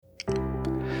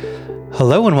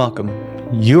Hello and welcome.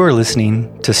 You are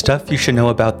listening to Stuff You Should Know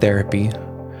About Therapy.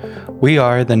 We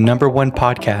are the #1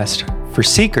 podcast for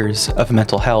seekers of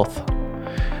mental health.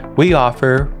 We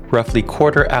offer roughly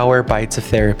quarter-hour bites of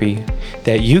therapy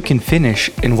that you can finish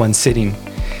in one sitting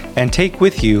and take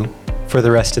with you for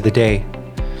the rest of the day.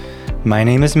 My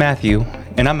name is Matthew,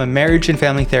 and I'm a marriage and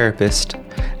family therapist,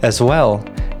 as well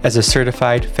as a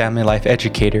certified family life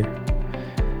educator.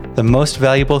 The most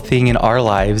valuable thing in our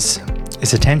lives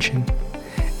is attention,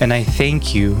 and I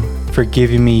thank you for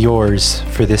giving me yours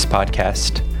for this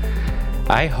podcast.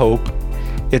 I hope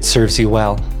it serves you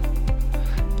well.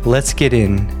 Let's get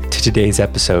into today's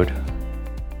episode.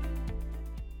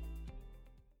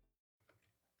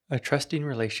 A trusting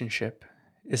relationship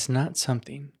is not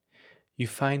something you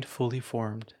find fully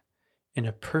formed in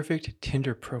a perfect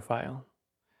Tinder profile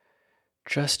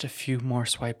just a few more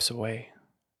swipes away.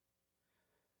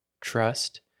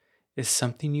 Trust is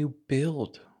something you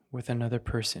build with another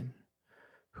person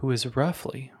who is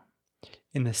roughly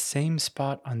in the same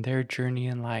spot on their journey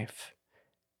in life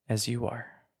as you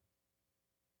are.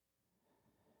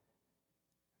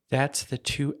 That's the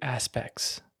two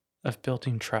aspects of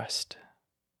building trust.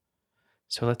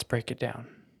 So let's break it down.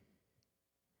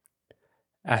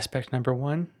 Aspect number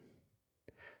 1,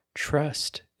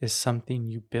 trust is something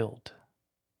you build.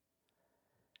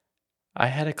 I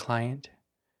had a client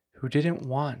who didn't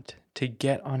want to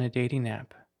get on a dating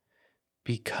app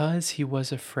because he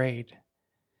was afraid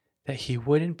that he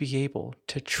wouldn't be able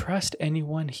to trust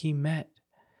anyone he met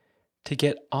to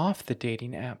get off the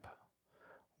dating app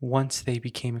once they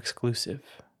became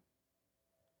exclusive.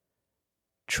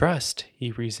 Trust,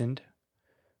 he reasoned,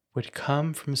 would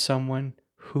come from someone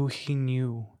who he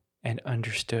knew and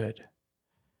understood,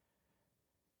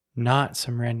 not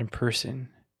some random person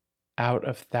out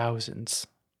of thousands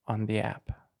on the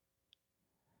app.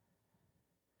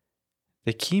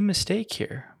 The key mistake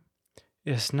here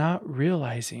is not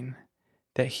realizing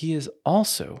that he is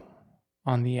also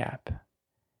on the app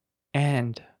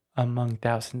and among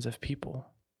thousands of people.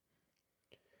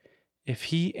 If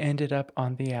he ended up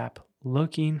on the app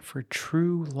looking for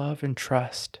true love and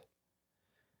trust,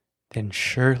 then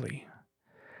surely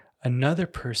another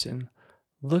person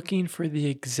looking for the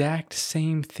exact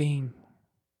same thing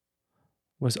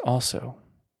was also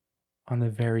on the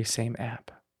very same app.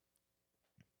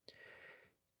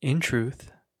 In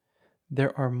truth,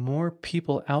 there are more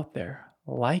people out there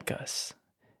like us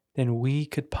than we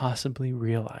could possibly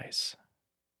realize.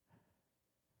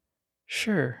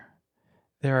 Sure,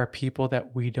 there are people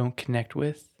that we don't connect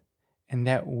with and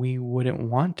that we wouldn't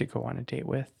want to go on a date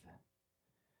with.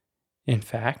 In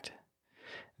fact,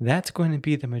 that's going to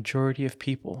be the majority of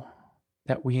people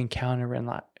that we encounter in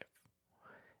life,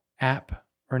 app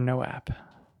or no app.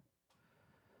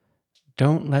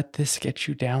 Don't let this get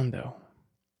you down, though.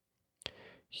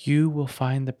 You will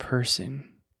find the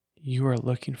person you are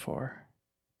looking for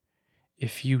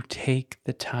if you take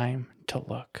the time to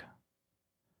look.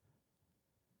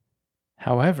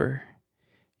 However,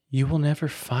 you will never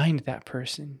find that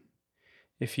person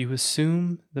if you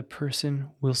assume the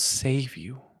person will save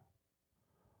you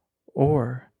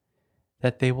or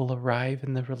that they will arrive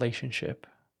in the relationship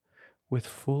with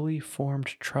fully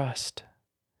formed trust,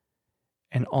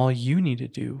 and all you need to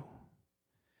do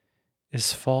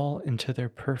is fall into their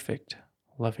perfect,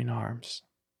 loving arms.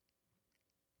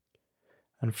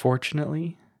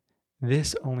 Unfortunately,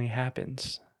 this only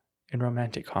happens in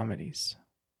romantic comedies.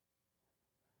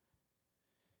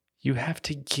 You have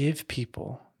to give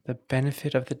people the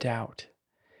benefit of the doubt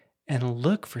and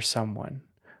look for someone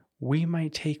we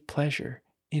might take pleasure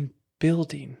in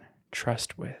building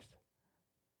trust with.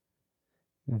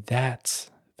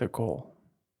 That's the goal,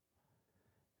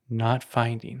 not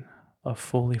finding a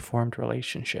fully formed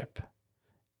relationship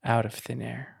out of thin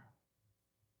air.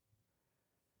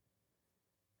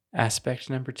 Aspect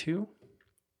number 2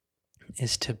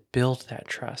 is to build that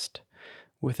trust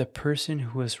with a person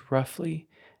who is roughly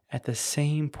at the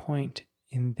same point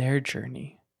in their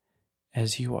journey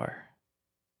as you are.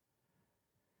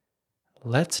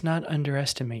 Let's not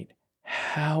underestimate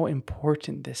how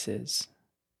important this is.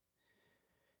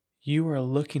 You are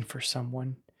looking for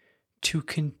someone to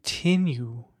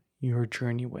continue your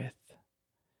journey with,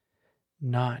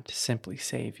 not simply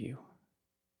save you.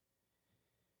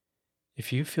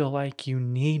 If you feel like you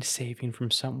need saving from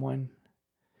someone,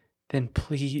 then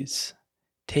please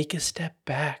take a step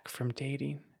back from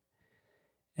dating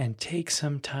and take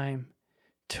some time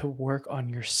to work on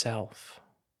yourself.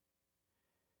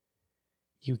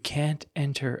 You can't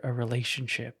enter a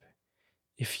relationship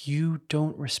if you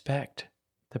don't respect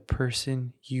the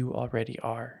person you already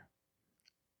are.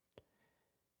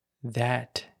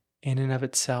 That in and of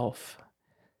itself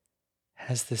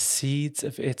has the seeds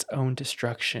of its own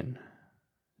destruction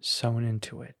sown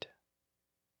into it.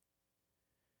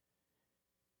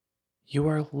 You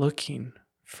are looking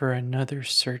for another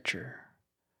searcher,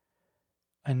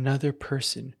 another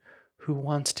person who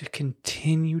wants to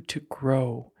continue to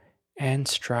grow and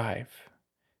strive,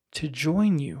 to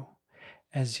join you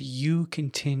as you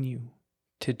continue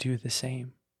to do the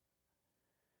same.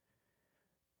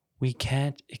 We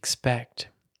can't expect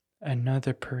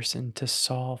another person to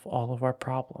solve all of our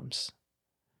problems,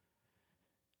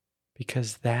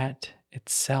 because that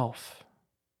itself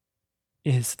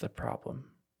is the problem.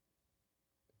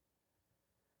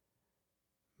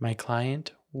 My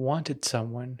client wanted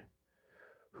someone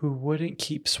who wouldn't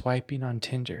keep swiping on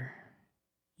Tinder,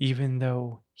 even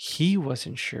though he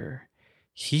wasn't sure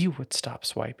he would stop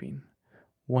swiping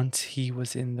once he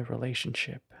was in the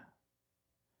relationship.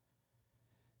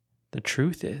 The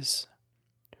truth is,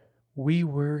 we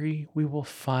worry we will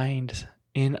find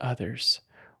in others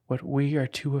what we are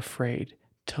too afraid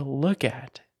to look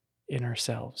at in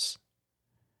ourselves.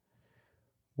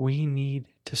 We need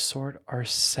to sort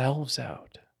ourselves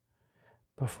out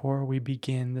before we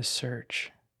begin the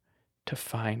search to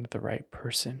find the right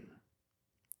person.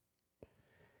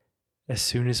 As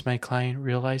soon as my client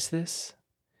realized this,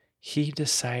 he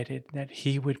decided that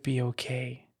he would be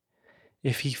okay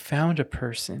if he found a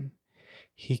person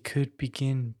he could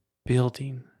begin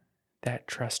building that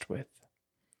trust with.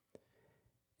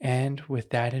 And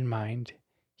with that in mind,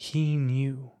 he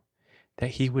knew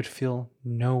that he would feel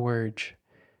no urge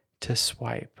to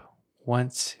swipe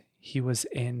once he was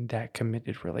in that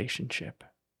committed relationship.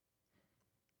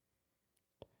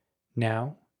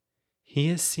 Now, he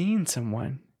has seen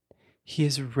someone he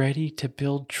is ready to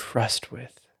build trust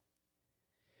with.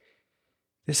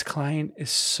 This client is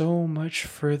so much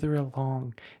further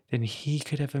along than he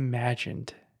could have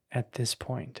imagined at this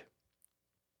point.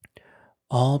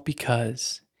 All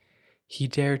because he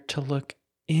dared to look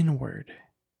inward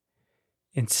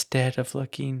instead of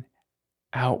looking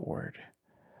outward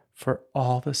for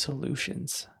all the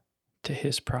solutions to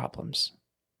his problems.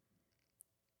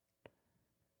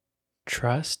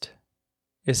 Trust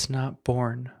is not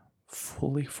born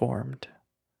fully formed.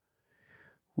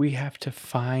 We have to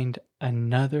find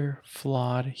another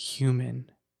flawed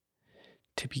human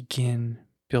to begin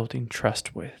building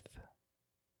trust with.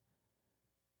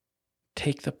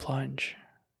 Take the plunge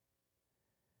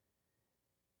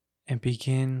and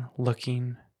begin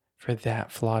looking for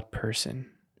that flawed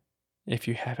person if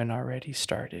you haven't already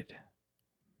started.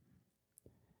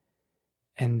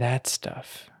 And that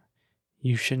stuff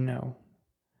you should know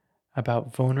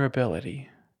about vulnerability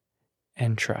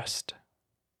and trust.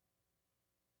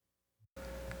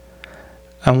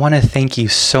 I want to thank you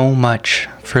so much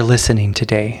for listening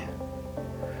today.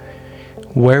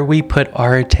 Where we put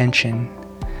our attention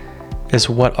is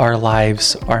what our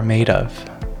lives are made of.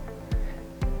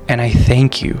 And I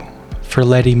thank you for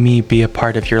letting me be a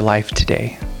part of your life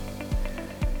today.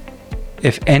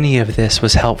 If any of this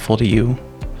was helpful to you,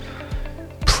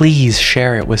 please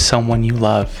share it with someone you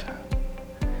love.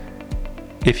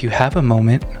 If you have a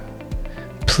moment,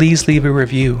 please leave a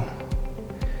review.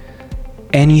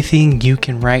 Anything you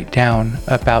can write down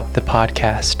about the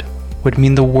podcast would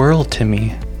mean the world to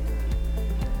me.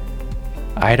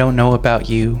 I don't know about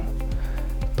you,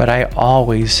 but I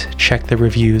always check the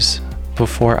reviews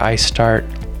before I start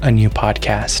a new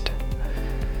podcast.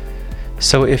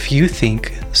 So if you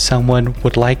think someone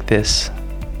would like this,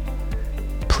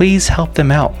 please help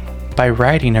them out by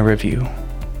writing a review.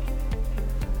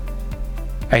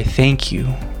 I thank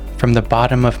you from the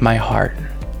bottom of my heart,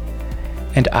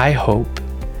 and I hope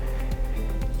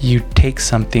you take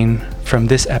something from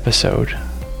this episode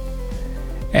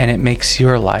and it makes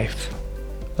your life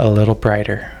a little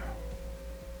brighter.